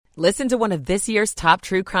Listen to one of this year's top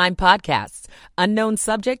true crime podcasts. Unknown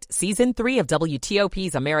Subject, Season 3 of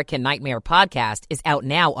WTOP's American Nightmare podcast is out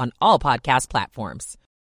now on all podcast platforms.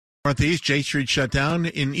 Northeast, J Street shut down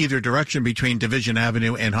in either direction between Division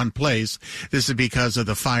Avenue and Hunt Place. This is because of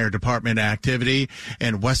the fire department activity.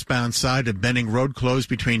 And westbound side of Benning Road closed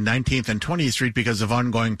between 19th and 20th Street because of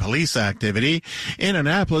ongoing police activity. In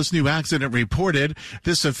Annapolis, new accident reported.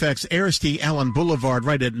 This affects Aristide Allen Boulevard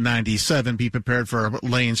right at 97. Be prepared for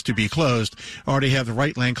lanes to be closed. Already have the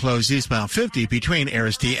right lane closed eastbound 50 between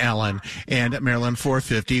Aristide Allen and Maryland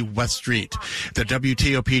 450 West Street. The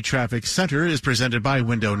WTOP Traffic Center is presented by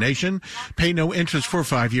Window Nation. Pay no interest for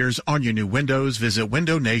 5 years on your new windows. Visit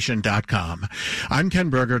windownation.com. I'm Ken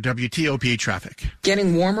Berger, WTOP Traffic.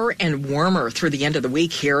 Getting warmer and warmer through the end of the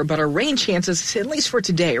week here, but our rain chances, at least for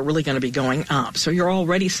today, are really going to be going up. So you're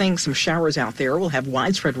already seeing some showers out there. We'll have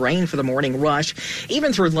widespread rain for the morning rush,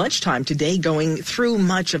 even through lunchtime today, going through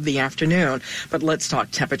much of the afternoon. But let's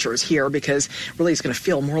talk temperatures here, because really it's going to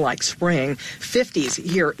feel more like spring. 50s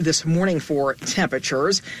here this morning for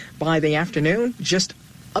temperatures. By the afternoon, just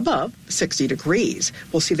above 60 degrees.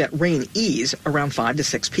 We'll see that rain ease around 5 to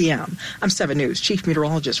 6 p.m. I'm 7 News Chief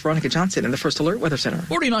Meteorologist Veronica Johnson in the First Alert Weather Center.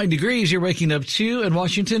 49 degrees. You're waking up to in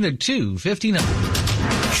Washington at 2:59.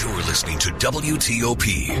 You're listening to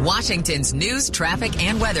WTOP, Washington's news, traffic,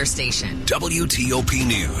 and weather station. WTOP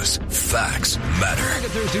News. Facts matter.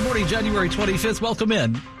 Thursday morning, January 25th. Welcome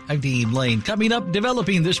in. I'm Dean Lane. Coming up,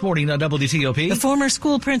 developing this morning on WTOP. The former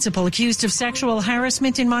school principal accused of sexual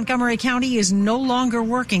harassment in Montgomery County is no longer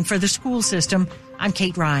working for the school system. I'm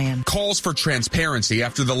Kate Ryan. Calls for transparency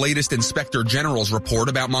after the latest Inspector General's report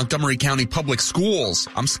about Montgomery County public schools.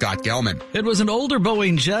 I'm Scott Gelman. It was an older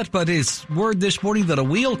Boeing jet, but it's word this morning that a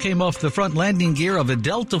wheel came off the front landing gear of a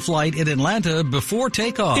Delta flight in Atlanta before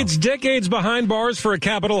takeoff. It's decades behind bars for a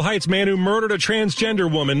Capitol Heights man who murdered a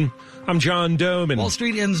transgender woman. I'm John Doman. Wall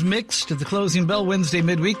Street ends mixed at the closing bell Wednesday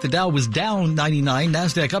midweek. The Dow was down 99,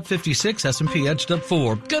 NASDAQ up 56, S&P edged up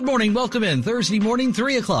 4. Good morning, welcome in. Thursday morning,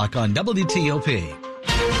 3 o'clock on WTOP.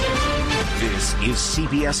 This is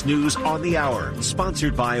CBS News on the Hour,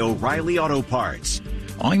 sponsored by O'Reilly Auto Parts.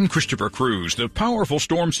 I'm Christopher Cruz. The powerful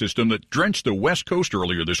storm system that drenched the West Coast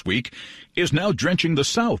earlier this week is now drenching the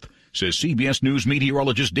South, says CBS News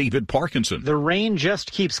meteorologist David Parkinson. The rain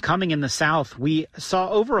just keeps coming in the south. We saw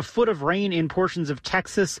over a foot of rain in portions of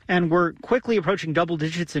Texas, and we're quickly approaching double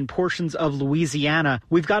digits in portions of Louisiana.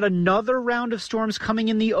 We've got another round of storms coming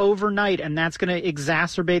in the overnight, and that's going to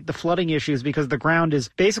exacerbate the flooding issues because the ground is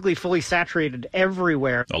basically fully saturated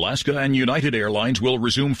everywhere. Alaska and United Airlines will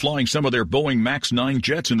resume flying some of their Boeing MAX 9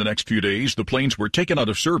 jets in the next few days. The planes were taken out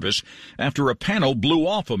of service after a panel blew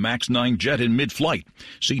off a MAX 9 jet in mid-flight.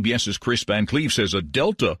 CBS's Chris Van Cleve says a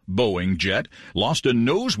Delta Boeing jet lost a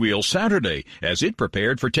nose wheel Saturday as it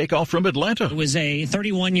prepared for takeoff from Atlanta. It was a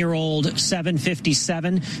 31-year-old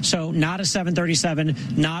 757, so not a 737,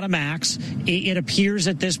 not a MAX. It appears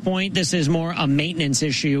at this point this is more a maintenance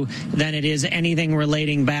issue than it is anything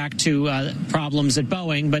relating back to problems at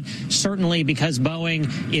Boeing, but certainly because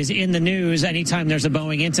Boeing is in the news, anytime there's a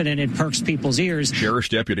Boeing incident, it perks people's ears. Sheriff's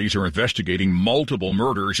deputies are investigating multiple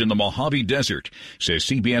murders in the Mojave Desert, says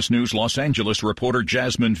CBS News Los Angeles reporter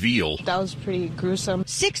Jasmine Veal. That was pretty gruesome.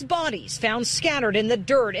 6 bodies found scattered in the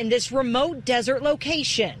dirt in this remote desert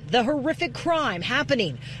location. The horrific crime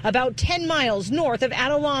happening about 10 miles north of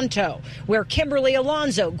Adelanto, where Kimberly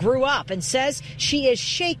Alonzo grew up and says she is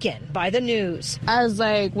shaken by the news. As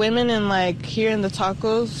women and here in the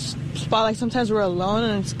tacos spot, sometimes we're alone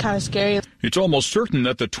and it's kind of scary. It's almost certain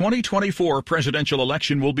that the 2024 presidential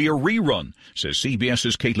election will be a rerun, says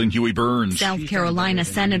CBS's Caitlin Huey-Burns. South Carolina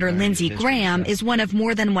Senator Lindsey Graham is one of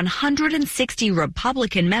more than 160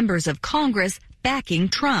 Republican members of Congress backing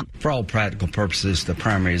Trump. For all practical purposes, the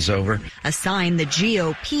primary is over. A sign the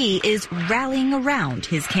GOP is rallying around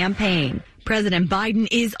his campaign. President Biden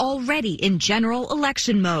is already in general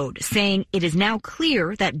election mode, saying it is now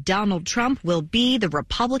clear that Donald Trump will be the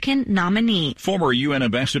Republican nominee. Former UN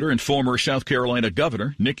ambassador and former South Carolina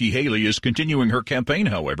governor Nikki Haley is continuing her campaign,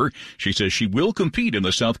 however. She says she will compete in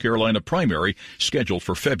the South Carolina primary scheduled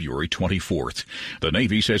for February 24th. The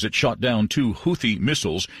Navy says it shot down 2 Houthi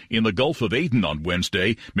missiles in the Gulf of Aden on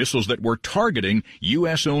Wednesday, missiles that were targeting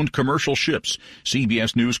U.S.-owned commercial ships.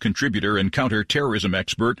 CBS News contributor and counterterrorism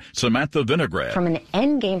expert Samantha Vinograd. From an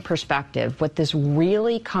endgame perspective, what this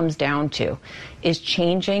really comes down to is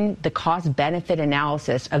changing the cost-benefit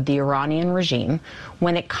analysis of the Iranian regime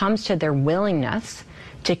when it comes to their willingness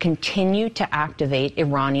to continue to activate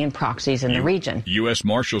Iranian proxies in the region. U.S.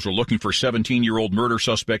 Marshals are looking for 17-year-old murder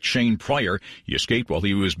suspect Shane Pryor. He escaped while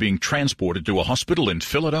he was being transported to a hospital in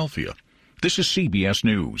Philadelphia. This is CBS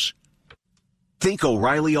News. Think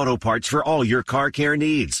O'Reilly Auto Parts for all your car care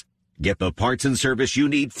needs. Get the parts and service you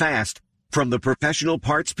need fast from the professional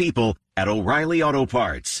parts people at O'Reilly Auto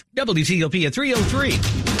Parts. WTOP at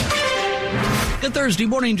 3:03. Good Thursday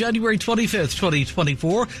morning, January 25th,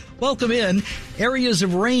 2024. Welcome in. Areas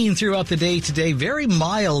of rain throughout the day today. Very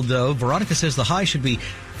mild, though. Veronica says the high should be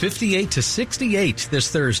 58 to 68 this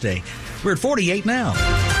Thursday. We're at 48 now.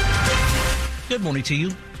 Good morning to you.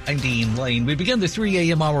 I'm Dean Lane. We begin the 3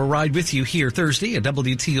 a.m. hour ride with you here Thursday at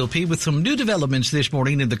WTOP with some new developments this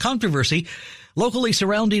morning in the controversy locally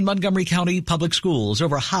surrounding Montgomery County Public Schools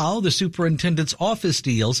over how the superintendent's office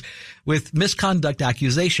deals with misconduct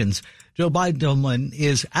accusations. Joe Biden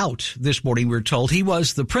is out this morning, we're told. He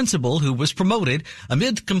was the principal who was promoted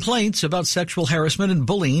amid complaints about sexual harassment and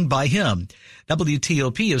bullying by him.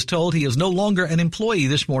 WTOP is told he is no longer an employee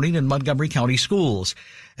this morning in Montgomery County schools.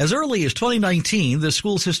 As early as 2019, the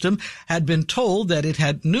school system had been told that it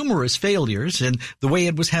had numerous failures in the way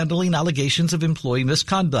it was handling allegations of employee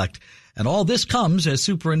misconduct. And all this comes as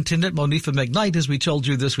Superintendent Monifa McKnight, as we told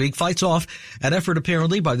you this week, fights off an effort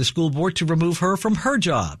apparently by the school board to remove her from her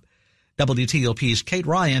job. WTOP's Kate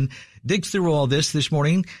Ryan digs through all this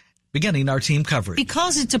morning, beginning our team coverage.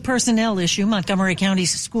 Because it's a personnel issue, Montgomery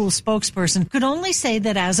County's school spokesperson could only say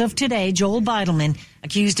that as of today, Joel Beidelman,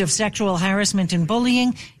 accused of sexual harassment and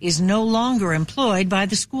bullying, is no longer employed by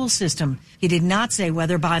the school system. He did not say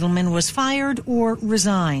whether Beidelman was fired or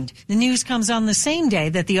resigned. The news comes on the same day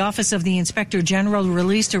that the Office of the Inspector General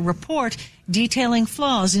released a report detailing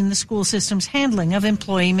flaws in the school system's handling of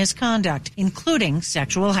employee misconduct, including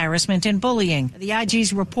sexual harassment and bullying. The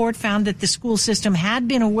IG's report found that the school system had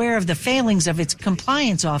been aware of the failings of its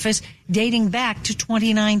compliance office dating back to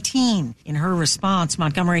 2019. In her response,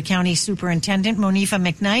 Montgomery County Superintendent Monifa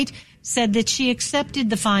McKnight said that she accepted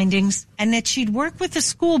the findings and that she'd work with the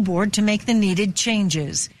school board to make the needed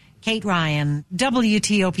changes. Kate Ryan,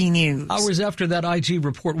 WTOP News. Hours after that IG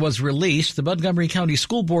report was released, the Montgomery County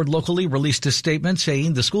School Board locally released a statement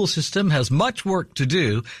saying the school system has much work to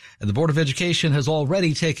do, and the Board of Education has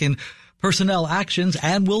already taken personnel actions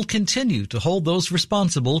and will continue to hold those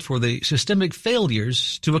responsible for the systemic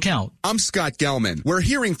failures to account. I'm Scott Gelman. We're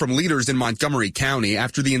hearing from leaders in Montgomery County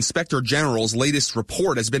after the Inspector General's latest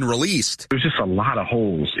report has been released. There's just a lot of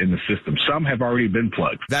holes in the system. Some have already been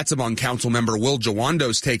plugged. That's among Councilmember Will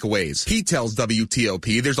Jawando's takeaways. He tells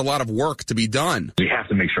WTOP there's a lot of work to be done. We have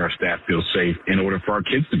to make sure our staff feels safe in order for our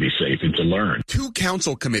kids to be safe and to learn. 2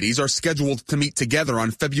 council committees are scheduled to meet together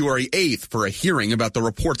on February 8th for a hearing about the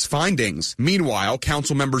report's findings. Meanwhile,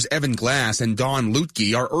 council members Evan Glass and Don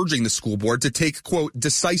Lutke are urging the school board to take, quote,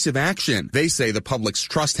 decisive action. They say the public's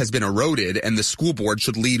trust has been eroded and the school board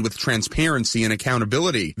should lead with transparency and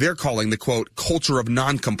accountability. They're calling the, quote, culture of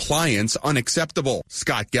noncompliance unacceptable.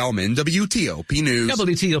 Scott Gelman, WTOP News.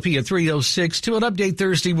 WTOP at 3:06 to an update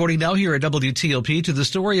Thursday morning now here at WTOP to the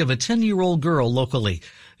story of a 10-year-old girl locally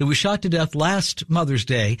who was shot to death last Mother's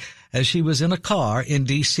Day as she was in a car in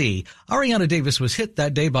D.C. Ariana Davis was hit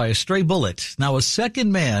that day by a stray bullet. Now a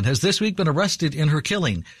second man has this week been arrested in her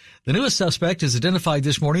killing. The newest suspect is identified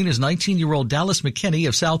this morning as 19-year-old Dallas McKinney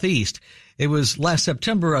of Southeast. It was last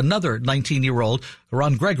September another 19-year-old,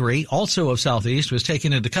 Ron Gregory, also of Southeast, was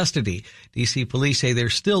taken into custody. D.C. police say they're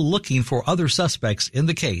still looking for other suspects in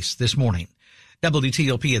the case this morning.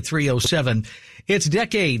 WTOP at 3:07. It's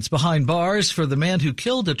decades behind bars for the man who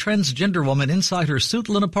killed a transgender woman inside her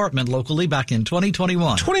Suitland apartment locally back in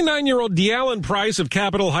 2021. 29-year-old De'Allen Price of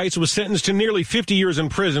Capitol Heights was sentenced to nearly 50 years in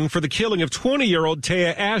prison for the killing of 20-year-old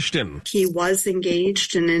Taya Ashton. He was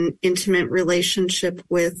engaged in an intimate relationship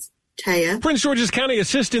with Taya. Prince George's County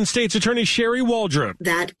Assistant State's Attorney Sherry Waldrop.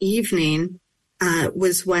 That evening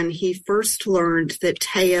was when he first learned that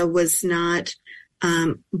Taya was not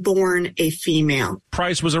born a female.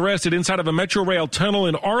 Price was arrested inside of a Metro Rail tunnel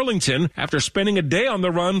in Arlington after spending a day on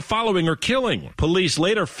the run following her killing. Police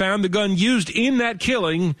later found the gun used in that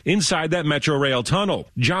killing inside that Metro Rail tunnel.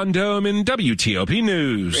 John Dome in WTOP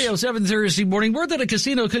News. 3:07 Thursday morning. Word that a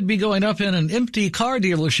casino could be going up in an empty car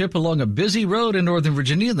dealership along a busy road in Northern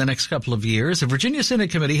Virginia in the next couple of years. The Virginia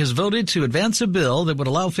Senate Committee has voted to advance a bill that would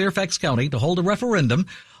allow Fairfax County to hold a referendum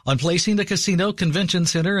on placing the casino, convention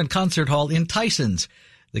center, and concert hall in Tysons.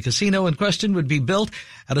 The casino in question would be built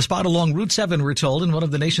at a spot along Route 7, we're told, in one of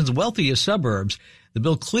the nation's wealthiest suburbs. The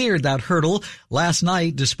bill cleared that hurdle last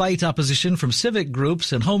night despite opposition from civic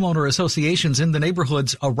groups and homeowner associations in the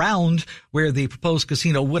neighborhoods around where the proposed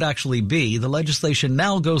casino would actually be. The legislation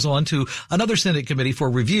now goes on to another Senate committee for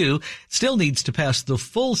review. It still needs to pass the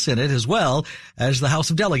full Senate as well as the House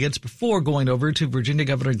of Delegates before going over to Virginia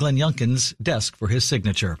Governor Glenn Youngkin's desk for his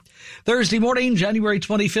signature. Thursday morning, January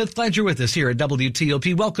 25th. Glad you're with us here at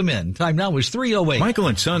WTOP. Welcome in. Time now is 3:08. Michael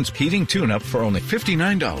and Son's heating tune-up for only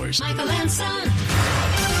 $59. Michael and Son.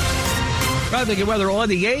 Traffic and weather on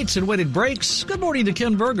the 8s and when it breaks. Good morning to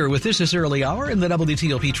Ken Berger with this early hour in the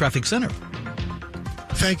WTOP Traffic Center.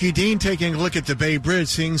 Thank you, Dean. Taking a look at the Bay Bridge,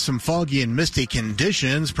 seeing some foggy and misty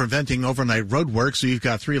conditions preventing overnight road work. So you've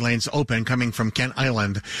got 3 lanes open coming from Kent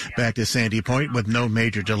Island back to Sandy Point with no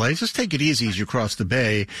major delays. Just take it easy as you cross the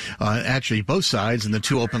bay. Actually, both sides and the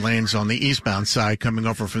 2 open lanes on the eastbound side coming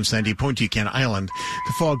over from Sandy Point to Kent Island.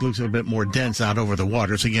 The fog looks a little bit more dense out over the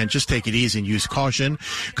waters. Again, just take it easy and use caution.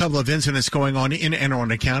 A couple of incidents going on in Anne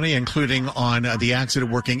Arundel County, including on the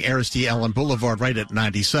accident working Aristide Allen Boulevard right at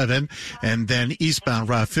 97, and then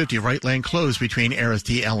eastbound Route 50, right lane closed between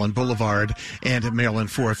Aristide Allen Boulevard and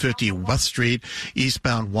Maryland 450 West Street.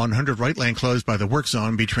 Eastbound 100, right lane closed by the work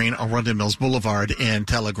zone between Arundel Mills Boulevard and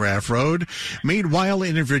Telegraph Road. Meanwhile,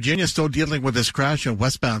 in Virginia, still dealing with this crash on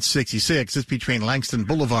westbound 66. It's between Langston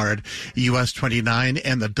Boulevard, US 29,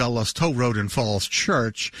 and the Dulles Toll Road in Falls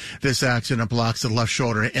Church. This accident blocks the left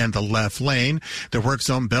shoulder and the left lane. The work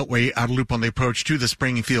zone Beltway outer loop on the approach to the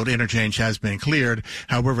Springfield interchange has been cleared.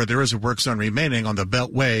 However, there is a work zone remaining on the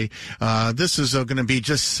Beltway. This is going to be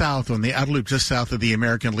just south on the outer loop, just south of the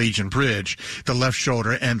American Legion Bridge. The left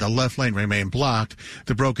shoulder and the left lane remain blocked.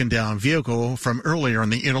 The broken down vehicle from earlier on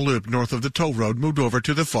the inner loop north of the toll road moved over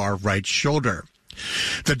to the far right shoulder.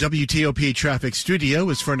 The WTOP Traffic Studio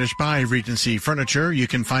is furnished by Regency Furniture. You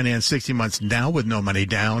can finance 60 months now with no money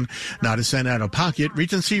down. Not a cent out of pocket.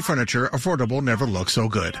 Regency Furniture, affordable, never looks so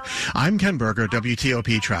good. I'm Ken Berger,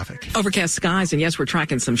 WTOP Traffic. Overcast skies, and yes, we're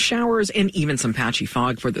tracking some showers and even some patchy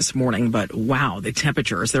fog for this morning. But wow, the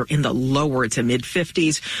temperatures, they're in the lower to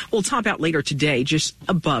mid-50s. We'll top out later today just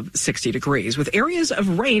above 60 degrees. With areas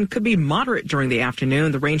of rain could be moderate during the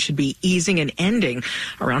afternoon. The rain should be easing and ending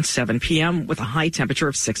around 7 p.m. with a high temperature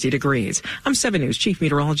of 60 degrees. I'm 7 News Chief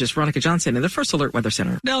Meteorologist Veronica Johnson in the First Alert Weather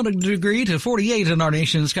Center. Down a degree to 48 in our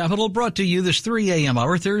nation's capital. Brought to you this 3 a.m.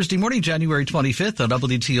 hour, Thursday morning, January 25th on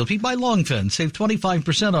WTOP by Longfence. Save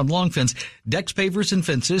 25% on Longfence decks, pavers, and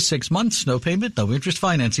fences. 6 months, no payment, no interest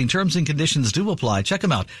financing. Terms and conditions do apply. Check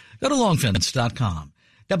them out. Go to longfence.com.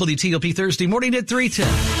 WTOP Thursday morning at 3:10,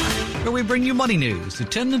 where we bring you money news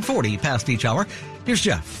at 10 and 40 past each hour. Here's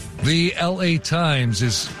Jeff. The LA Times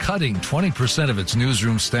is cutting 20% of its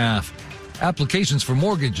newsroom staff. Applications for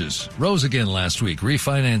mortgages rose again last week.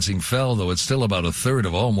 Refinancing fell, though it's still about a third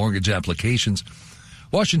of all mortgage applications.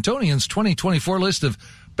 Washingtonian's 2024 list of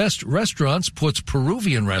best restaurants puts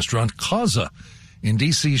Peruvian restaurant Causa in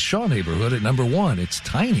D.C.'s Shaw neighborhood at number 1. It's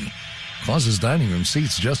tiny. Causa's dining room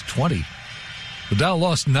seats just 20. The Dow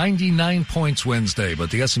lost 99 points Wednesday,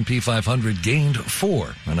 but the S&P 500 gained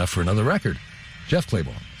 4, enough for another record. Jeff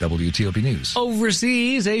Claiborne, WTOP News.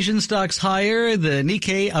 Overseas, Asian stocks higher. The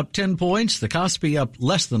Nikkei up 10 points. The Kospi up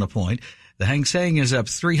less than a point. The Hang Seng is up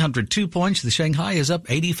 302 points. The Shanghai is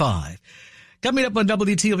up 85. Coming up on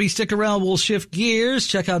WTOP, stick around. We'll shift gears.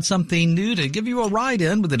 Check out something new to give you a ride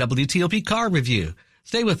in with the WTOP car review.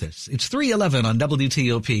 Stay with us. It's 3:11 on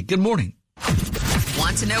WTOP. Good morning.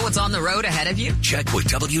 Want to know what's on the road ahead of you? Check with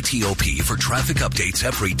WTOP for traffic updates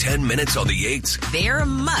every 10 minutes on the 8s. They're a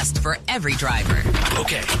must for every driver.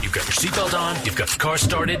 Okay, you've got your seatbelt on, you've got the car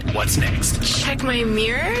started. What's next? Check my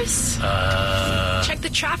mirrors. Check the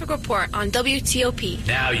traffic report on WTOP.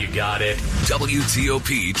 Now you got it.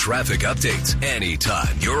 WTOP traffic updates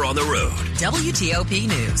anytime you're on the road. WTOP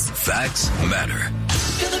News. Facts matter.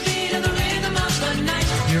 Feel the beat of the rhythm of the night.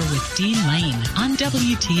 You're with Dean Lane on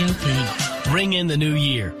WTOP. Ring in the new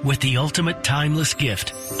year with the ultimate timeless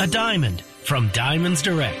gift, a diamond from Diamonds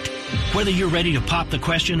Direct. Whether you're ready to pop the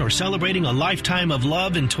question or celebrating a lifetime of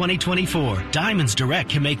love in 2024, Diamonds Direct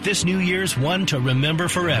can make this New Year's one to remember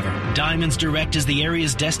forever. Diamonds Direct is the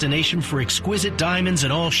area's destination for exquisite diamonds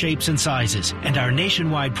in all shapes and sizes, and our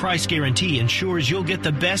nationwide price guarantee ensures you'll get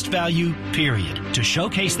the best value, period. To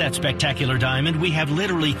showcase that spectacular diamond, we have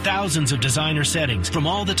literally thousands of designer settings from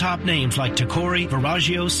all the top names like Tacori,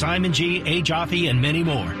 Verragio, Simon G, A. Jaffe, and many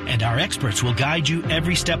more. And our experts will guide you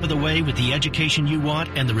every step of the way with the education you want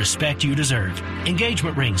and the respect respect you deserve.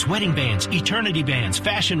 Engagement rings, wedding bands, eternity bands,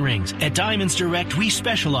 fashion rings. At Diamonds Direct, we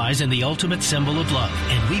specialize in the ultimate symbol of love,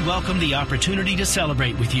 and we welcome the opportunity to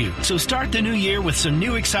celebrate with you. So start the new year with some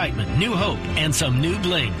new excitement, new hope, and some new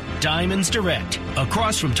bling. Diamonds Direct,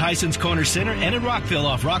 across from Tyson's Corner Center and in Rockville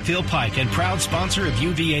off Rockville Pike, and proud sponsor of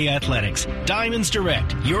UVA Athletics. Diamonds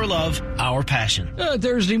Direct, your love, our passion.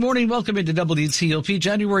 Thursday morning, welcome into WTOP,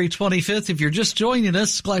 January 25th. If you're just joining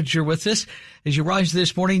us, glad you're with us. As you rise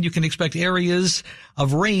this morning, you can expect areas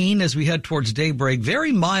of rain as we head towards daybreak.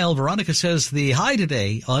 Very mild. Veronica says the high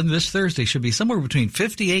today on this Thursday should be somewhere between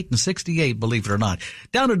 58 and 68, believe it or not.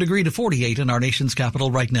 Down a degree to 48 in our nation's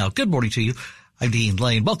capital right now. Good morning to you. I'm Dean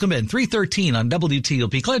Lane. Welcome in. 3:13 on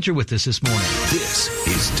WTOP. Glad you're with us this morning. This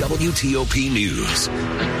is WTOP News. On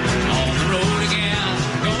the road again.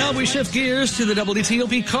 Now we shift gears to the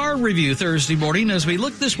WTOP car review Thursday morning as we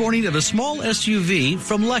look this morning at a small SUV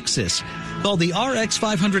from Lexus called the RX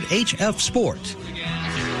 500 HF Sport.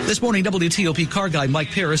 This morning, WTOP car guy Mike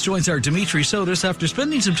Paris joins our Dimitri Sotis after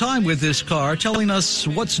spending some time with this car, telling us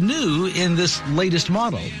what's new in this latest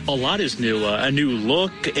model. A lot is new. A new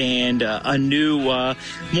look and a new,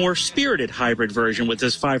 more spirited hybrid version with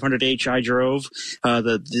this 500H I drove.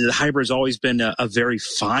 The hybrid's always been a very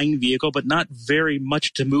fine vehicle, but not very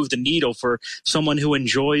much to move the needle for someone who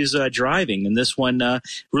enjoys driving. And this one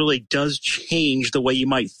really does change the way you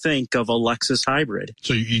might think of a Lexus hybrid.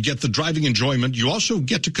 So you get the driving enjoyment. You also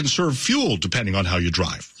get to conserve fuel depending on how you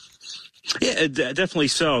drive. Yeah, definitely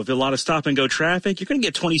so. If a lot of stop-and-go traffic, you're going to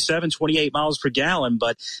get 27, 28 miles per gallon,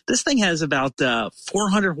 but this thing has about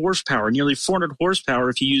 400 horsepower, nearly 400 horsepower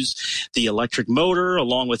if you use the electric motor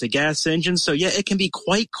along with the gas engine. So, yeah, it can be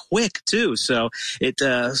quite quick, too. So,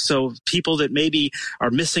 so people that maybe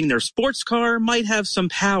are missing their sports car might have some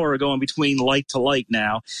power going between light to light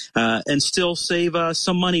now and still save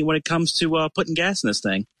some money when it comes to putting gas in this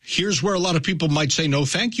thing. Here's where a lot of people might say, no,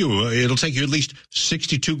 thank you. It'll take you at least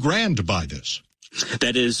 $62,000 to buy this.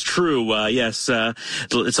 That is true. Yes,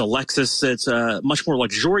 it's a Lexus. It's much more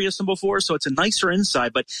luxurious than before, so it's a nicer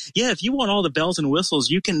inside. But yeah, if you want all the bells and whistles,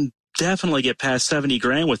 you can definitely get past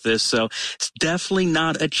 $70,000 with this. So it's definitely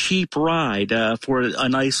not a cheap ride for a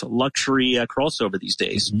nice luxury crossover these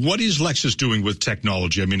days. What is Lexus doing with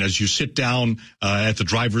technology? I mean, as you sit down at the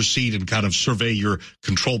driver's seat and kind of survey your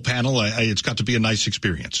control panel, it's got to be a nice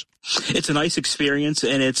experience. It's a nice experience,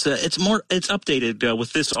 and it's updated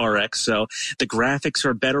with this RX. So the graphics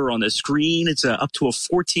are better on the screen. It's up to a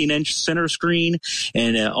 14-inch center screen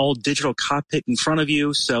and all digital cockpit in front of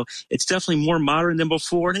you. So it's definitely more modern than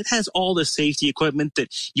before, and it has all the safety equipment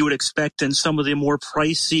that you would expect in some of the more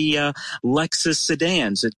pricey Lexus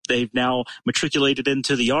sedans. They've now matriculated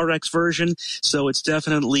into the RX version, so it's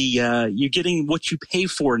definitely you're getting what you pay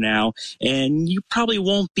for now, and you probably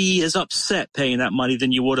won't be as upset paying that money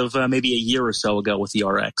than you would have maybe a year or so ago with the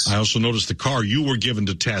RX. I also noticed the car you were given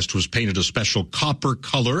to test was painted a special copper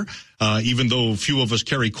color. Even though few of us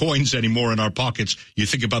carry coins anymore in our pockets, you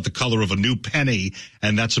think about the color of a new penny,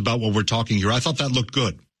 and that's about what we're talking here. I thought that looked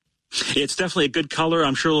good. It's definitely a good color.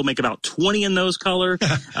 I'm sure we'll make about 20 in those color.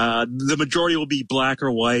 The majority will be black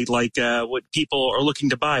or white, like what people are looking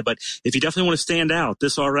to buy. But if you definitely want to stand out,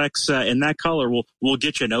 this RX in that color will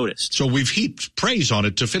get you noticed. So we've heaped praise on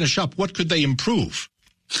it. To finish up, what could they improve?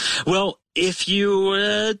 Well, if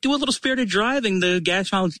you do a little spirited driving, the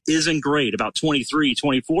gas mileage isn't great, about 23,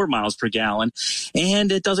 24 miles per gallon,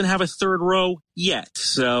 and it doesn't have a third row yet.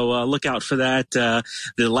 So look out for that.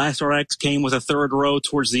 The last RX came with a third row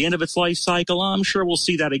towards the end of its life cycle. I'm sure we'll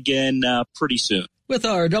see that again pretty soon. With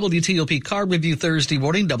our WTOP car review Thursday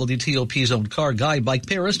morning, WTOP's own car guy, Mike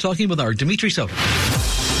Paris, talking with our Dimitri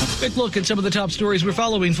Sotis. Quick look at some of the top stories we're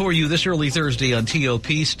following for you this early Thursday on TOP.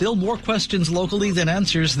 Still more questions locally than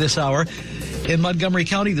answers this hour. In Montgomery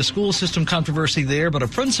County, the school system controversy there, but a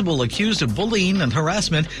principal accused of bullying and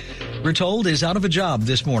harassment, we're told, is out of a job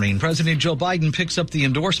this morning. President Joe Biden picks up the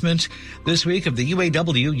endorsement this week of the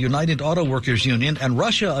UAW, United Auto Workers Union, and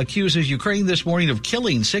Russia accuses Ukraine this morning of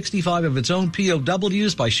killing 65 of its own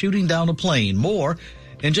POWs by shooting down a plane. More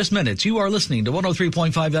in just minutes. You are listening to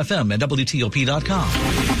 103.5 FM at WTOP.com.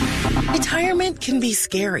 Retirement can be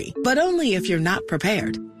scary, but only if you're not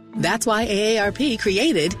prepared. That's why AARP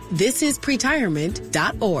created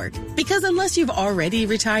thisispretirement.org. Because unless you've already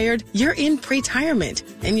retired, you're in pretirement,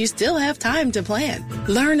 and you still have time to plan.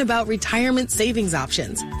 Learn about retirement savings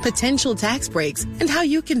options, potential tax breaks, and how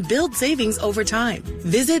you can build savings over time.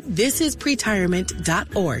 Visit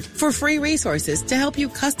thisispretirement.org for free resources to help you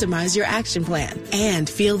customize your action plan and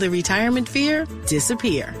feel the retirement fear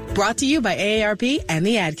disappear. Brought to you by AARP and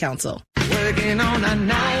the Ad Council. Working on a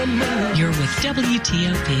night move. You're with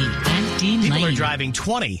WTOP and Dean People Lane. are driving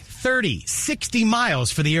 20, 30, 60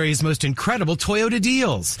 miles for the area's most incredible Toyota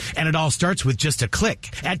deals. And it all starts with just a click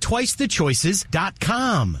at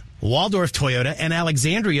twicethechoices.com. Waldorf Toyota and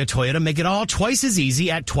Alexandria Toyota make it all twice as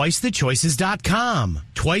easy at twicethechoices.com.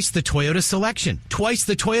 Twice the Toyota selection, twice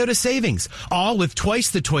the Toyota savings, all with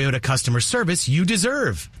twice the Toyota customer service you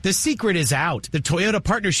deserve. The secret is out. The Toyota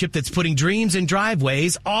partnership that's putting dreams in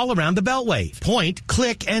driveways all around the Beltway. Point,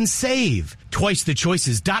 click, and save.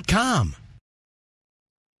 twicethechoices.com.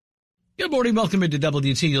 Good morning. Welcome into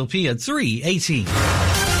WTOP at 3:18.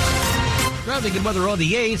 Traffic and weather on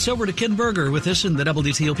the 8th. Over to Ken Berger with us in the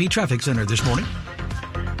WTOP Traffic Center this morning.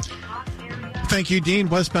 Thank you, Dean.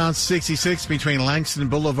 Westbound 66 between Langston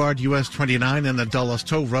Boulevard, US 29, and the Dulles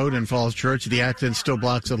Toll Road in Falls Church. The accident still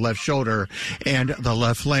blocks the left shoulder and the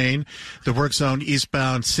left lane. The work zone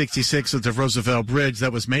eastbound 66 at the Roosevelt Bridge,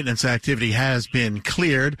 that was maintenance activity, has been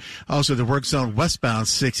cleared. Also, the work zone westbound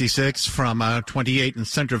 66 from 28 in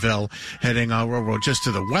Centerville, heading just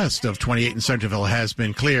to the west of 28 in Centerville, has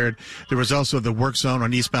been cleared. There was also the work zone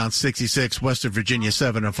on eastbound 66 west of Virginia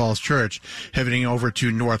 7 in Falls Church, heading over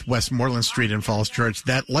to Northwest Moreland Street in Falls Church.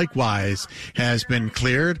 That likewise has been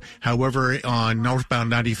cleared. However, on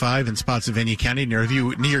northbound 95 in Spotsylvania County near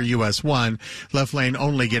US 1, left lane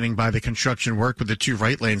only getting by the construction work with the two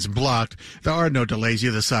right lanes blocked. There are no delays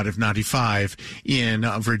either side of 95 in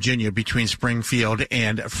Virginia between Springfield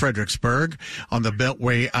and Fredericksburg. On the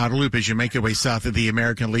Beltway outer loop as you make your way south of the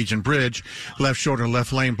American Legion Bridge, left shoulder,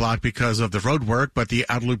 left lane blocked because of the road work, but the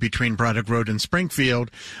outer loop between Braddock Road and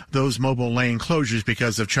Springfield, those mobile lane closures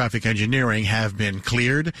because of traffic engineering have been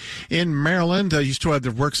cleared. In Maryland, you still have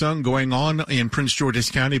the work zone going on in Prince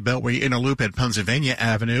George's County, Beltway inner loop at Pennsylvania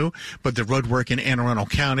Avenue, but the road work in Anne Arundel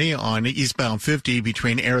County on eastbound 50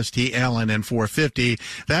 between Aris T. Allen and 450,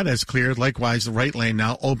 that has cleared. Likewise, the right lane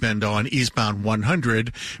now opened on eastbound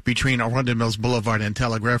 100 between Arundel Mills Boulevard and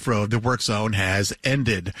Telegraph Road. The work zone has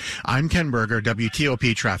ended. I'm Ken Berger,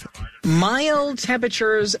 WTOP Traffic. Mild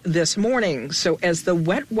temperatures this morning. So as the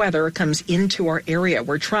wet weather comes into our area,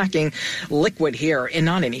 we're tracking liquid here and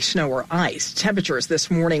not any snow or ice. Temperatures this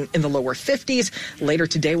morning in the lower 50s. Later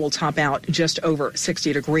today will top out just over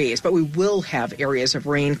 60 degrees, but we will have areas of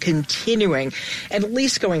rain continuing, at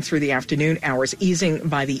least going through the afternoon hours, easing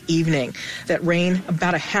by the evening. That rain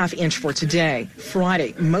about a half inch for today.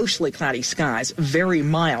 Friday, mostly cloudy skies, very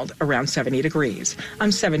mild, around 70 degrees.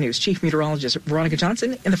 I'm 7 News Chief Meteorologist Veronica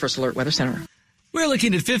Johnson in the First Alert Weather Center. We're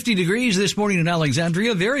looking at 50 degrees this morning in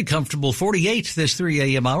Alexandria. Very comfortable. 48 this 3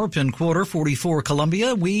 a.m. hour. Penn Quarter, 44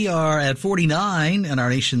 Columbia. We are at 49 in our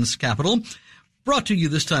nation's capital. Brought to you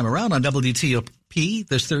this time around on WTOP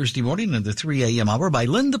this Thursday morning in the 3 a.m. hour by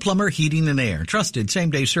Linda Plummer Heating and Air. Trusted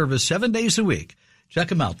same-day service 7 days a week. Check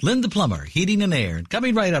them out. Linda Plummer, Heating and Air.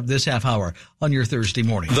 Coming right up this half hour on your Thursday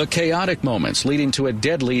morning. The chaotic moments leading to a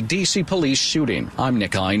deadly D.C. police shooting. I'm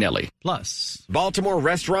Nick Iannelli. Plus, Baltimore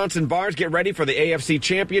restaurants and bars get ready for the AFC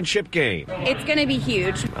Championship game. It's going to be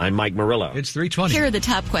huge. I'm Mike Murillo. It's 3:20. Here are the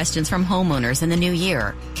top questions from homeowners in the new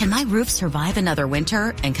year. Can my roof survive another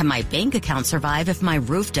winter? And can my bank account survive if my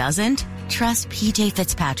roof doesn't? Trust PJ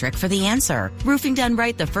Fitzpatrick for the answer. Roofing done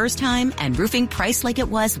right the first time and roofing priced like it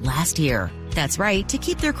was last year. That's right. To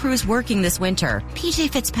keep their crews working this winter,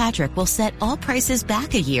 PJ Fitzpatrick will set all prices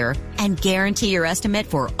back a year and guarantee your estimate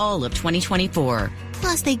for all of 2024.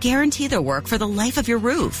 Plus, they guarantee their work for the life of your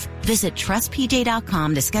roof. Visit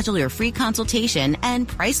trustpj.com to schedule your free consultation and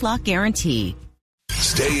price lock guarantee.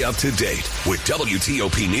 Stay up to date with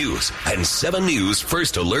WTOP News and 7 News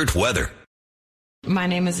First Alert Weather. My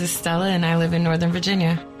name is Estella and I live in Northern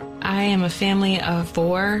Virginia. I am a family of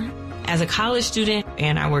 4. As a college student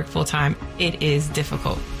and I work full time, it is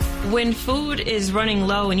difficult. When food is running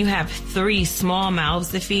low and you have 3 small mouths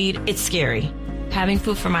to feed, it's scary. Having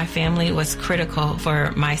food for my family was critical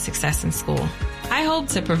for my success in school. I hope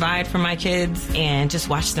to provide for my kids and just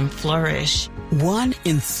watch them flourish. 1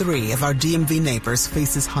 in 3 of our DMV neighbors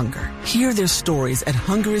faces hunger. Hear their stories at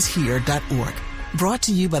hungerishere.org. Brought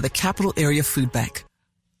to you by the Capital Area Food Bank.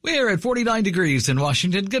 We're at 49 degrees in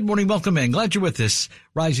Washington. Good morning. Welcome in. Glad you're with us.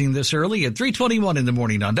 Rising this early at 3:21 in the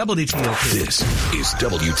morning on WTOP. This is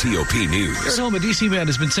WTOP News. Here at home, a D.C. man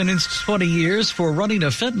has been sentenced to 20 years for running a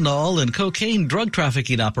fentanyl and cocaine drug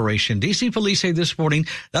trafficking operation. D.C. police say this morning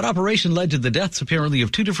that operation led to the deaths, apparently,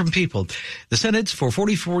 of 2 different people. The sentence for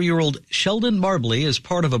 44-year-old Sheldon Marbley is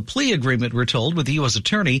part of a plea agreement, we're told, with the U.S.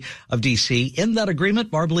 Attorney of D.C. In that agreement,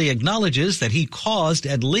 Marbley acknowledges that he caused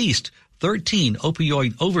at least 13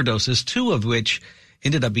 opioid overdoses, 2 of which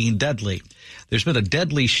ended up being deadly. There's been a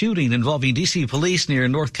deadly shooting involving D.C. police near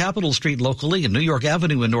North Capitol Street locally and New York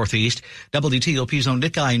Avenue in Northeast. WTOP's own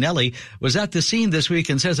Nick Iannelli was at the scene this week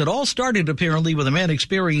and says it all started apparently with a man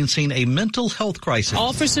experiencing a mental health crisis.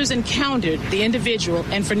 Officers encountered the individual,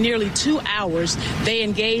 and for nearly 2 hours, they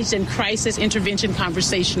engaged in crisis intervention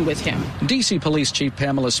conversation with him. D.C. Police Chief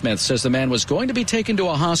Pamela Smith says the man was going to be taken to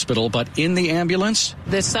a hospital, but in the ambulance,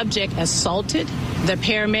 the subject assaulted the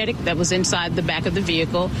paramedic that was inside the back of the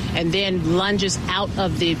vehicle and then lunges out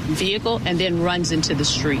of the vehicle and then runs into the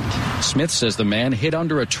street. Smith says the man hid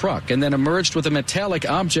under a truck and then emerged with a metallic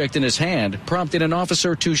object in his hand, prompting an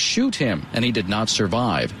officer to shoot him, and he did not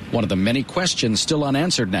survive. One of the many questions still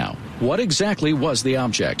unanswered now. What exactly was the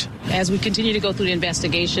object? As we continue to go through the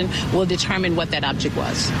investigation, we'll determine what that object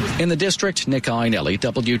was. In the district, Nick Iannelli,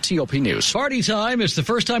 WTOP News. Party time. It's the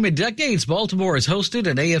first time in decades Baltimore has hosted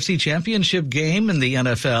an AFC championship game in the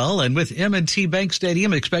NFL, and with M&T Bank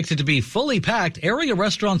Stadium expected to be fully packed, area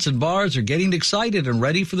restaurants and bars are getting excited and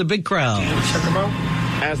ready for the big crowd. Check them out.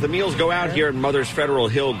 As the meals go out here at Mother's Federal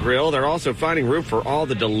Hill Grill, they're also finding room for all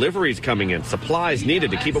the deliveries coming in, supplies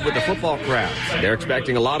needed to keep up with the football crowds. They're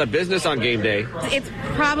expecting a lot of business on game day. It's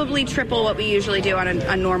probably triple what we usually do on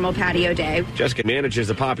a normal patio day. Jessica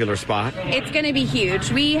manages a popular spot. It's going to be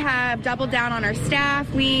huge. We have doubled down on our staff.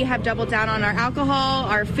 We have doubled down on our alcohol,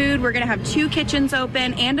 our food. We're going to have 2 kitchens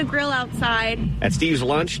open and a grill outside. At Steve's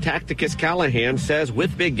Lunch, Tacticus Callahan says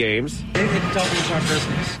with big games, it doubles our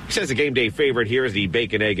business. He says a game day favorite here is the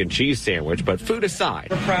bacon, egg, and cheese sandwich, but food aside,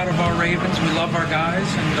 we're proud of our Ravens. We love our guys,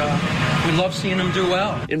 and we love seeing them do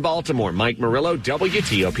well. In Baltimore, Mike Murillo,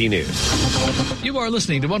 WTOP News. You are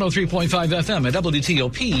listening to 103.5 FM at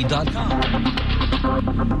WTOP.com.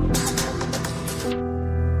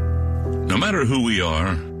 No matter who we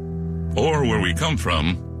are or where we come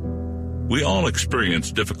from, we all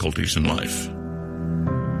experience difficulties in life.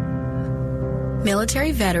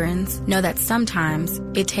 Military veterans know that sometimes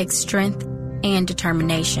it takes strength and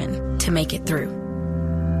determination to make it through.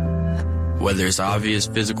 Whether it's obvious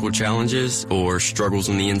physical challenges or struggles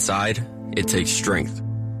on the inside, it takes strength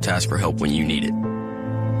to ask for help when you need it.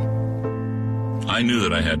 I knew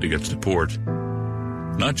that I had to get support,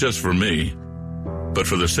 not just for me, but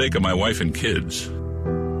for the sake of my wife and kids.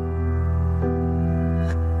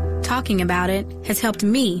 Talking about it has helped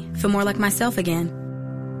me feel more like myself again.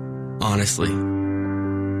 Honestly,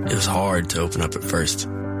 it was hard to open up at first,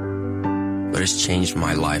 but it's changed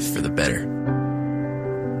my life for the better.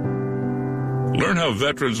 Learn how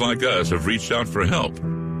veterans like us have reached out for help.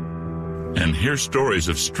 And hear stories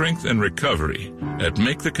of strength and recovery at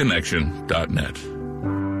MakeTheConnection.net.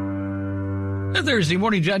 Thursday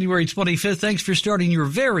morning, January 25th. Thanks for starting your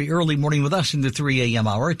very early morning with us in the 3 a.m.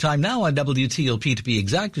 hour. Time now on WTOP, to be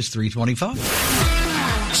exact, is 3:25.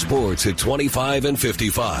 Sports at 25 and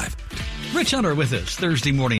 55. Rich Hunter with us Thursday morning.